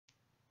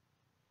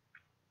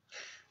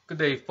Good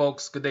day,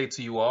 folks. Good day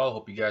to you all.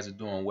 Hope you guys are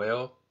doing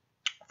well.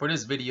 For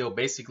this video,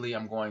 basically,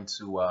 I'm going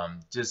to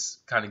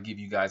just kind of give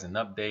you guys an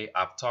update.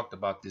 I've talked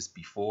about this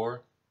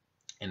before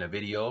in a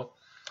video,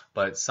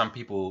 but some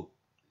people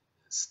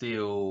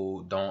still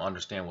don't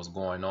understand what's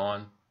going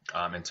on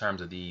in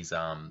terms of these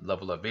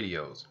level up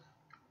videos.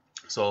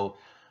 So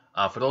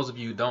for those of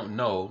you who don't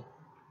know,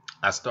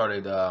 I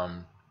started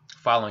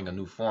following a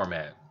new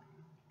format,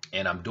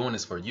 and I'm doing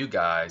this for you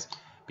guys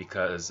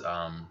because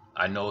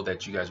I know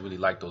that you guys really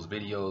like those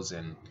videos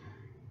and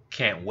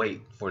can't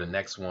wait for the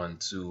next one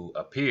to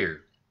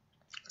appear.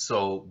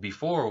 So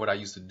before, what I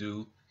used to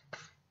do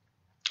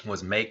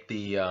was make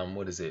the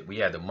what is it? We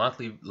had the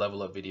monthly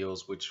level up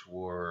videos, which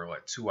were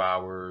what, 2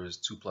 hours,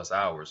 2+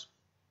 hours.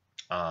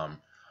 Um,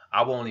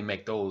 I will only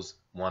make those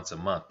once a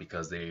month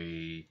because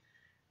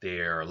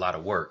they're a lot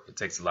of work. It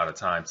takes a lot of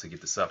time to get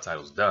the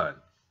subtitles done.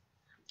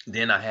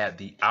 Then I had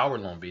the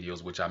hour-long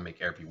videos, which I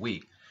make every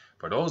week.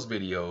 For those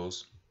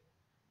videos,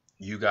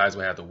 you guys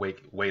will have to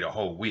wait a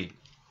whole week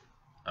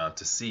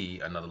to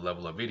see another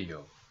level of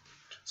video.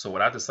 So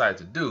what I decided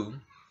to do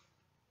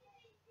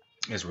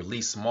is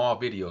release small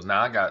videos.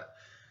 Now I got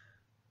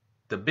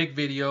the big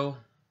video,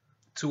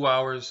 2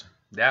 hours,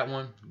 that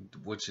one,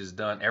 which is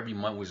done every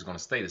month, which is going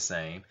to stay the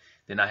same.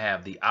 Then I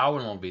have the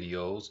hour-long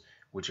videos,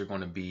 which are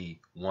going to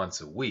be once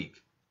a week.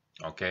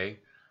 Okay.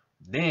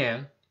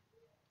 Then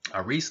I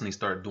recently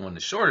started doing the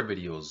shorter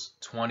videos,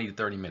 20 to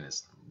 30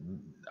 minutes.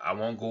 I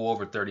won't go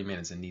over 30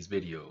 minutes in these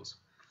videos.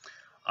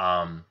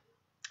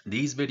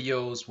 These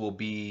videos will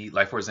be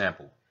like, for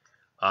example,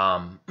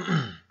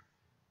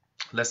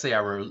 let's say I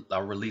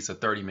release a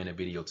 30-minute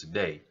video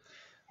today.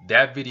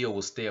 That video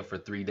will stay up for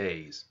 3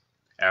 days.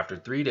 After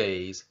 3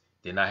 days,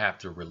 then I have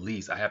to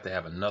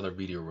have another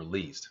video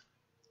released.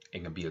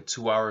 It can be a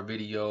 2-hour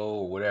video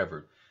or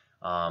whatever.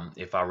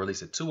 If I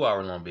release a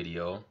 2-hour long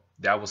video,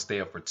 that will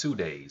stay up for 2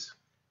 days.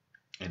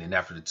 And then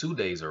after the 2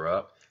 days are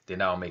up, then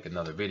I'll make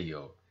another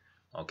video.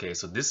 Okay,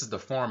 so this is the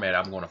format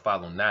I'm going to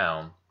follow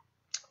now,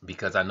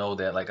 because I know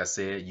that, like I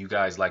said, you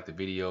guys like the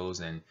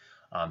videos, and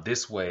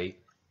this way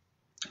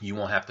you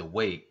won't have to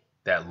wait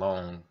that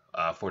long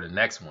for the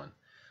next one.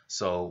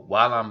 So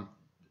while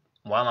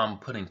I'm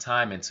putting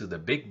time into the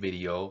big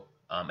video,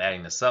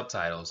 adding the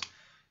subtitles,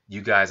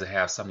 you guys will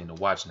have something to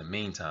watch in the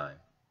meantime.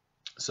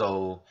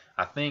 So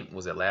I think,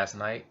 was it last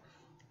night?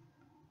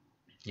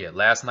 Yeah,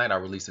 last night I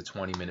released a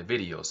 20-minute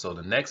video. So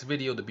the next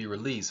video to be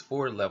released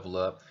for Level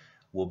Up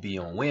will be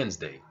on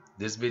Wednesday.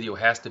 This video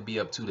has to be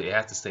up it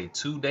has to say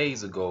 2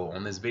 days ago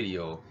on this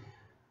video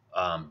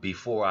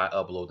before I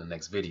upload the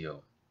next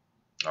video.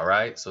 All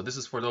right, so this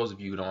is for those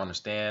of you who don't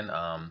understand.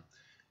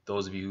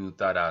 Those of you who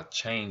thought I'd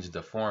change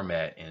the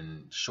format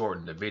and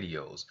shorten the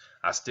videos.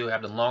 I still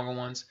have the longer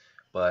ones,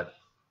 but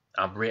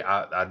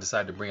I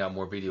decided to bring out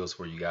more videos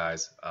for you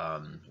guys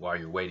while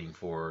you're waiting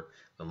for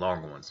the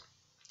longer ones.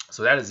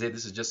 So that is it.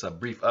 This is just a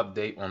brief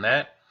update on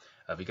that.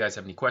 If you guys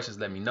have any questions,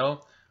 let me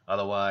know.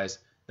 Otherwise,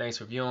 thanks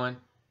for viewing,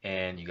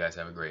 and you guys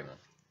have a great one.